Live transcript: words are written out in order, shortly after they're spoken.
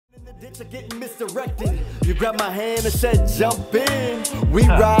ditch are getting misdirected. You grabbed my hand and said jump in. We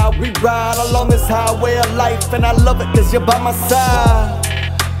ride along this highway of life, and I love it cause you're by my side.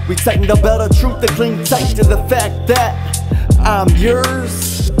 We tighten the belt of truth and cling tight to the fact that I'm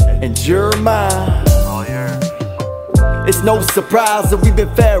yours and you're mine. It's no surprise that we've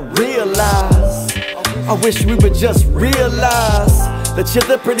been fair realized. I wish we would just realize that you're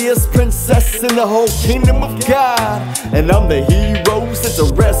the prettiest princess in the whole kingdom of God, and I'm the hero sent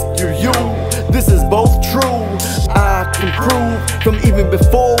to rescue you. This is both true, I can prove, from even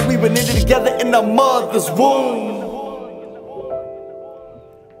before we were knitted together in our mother's womb.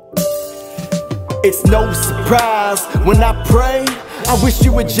 It's no surprise when I pray, I wish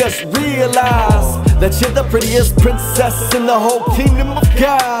you would just realize that you're the prettiest princess in the whole kingdom of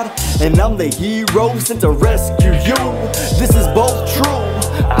God, and I'm the hero sent to rescue you. This is both true,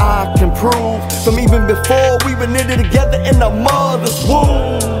 I can prove, from even before we were knitted together in our mother's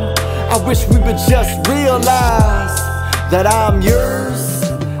womb. I wish we would just realize that I'm yours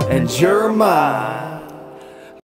and you're mine.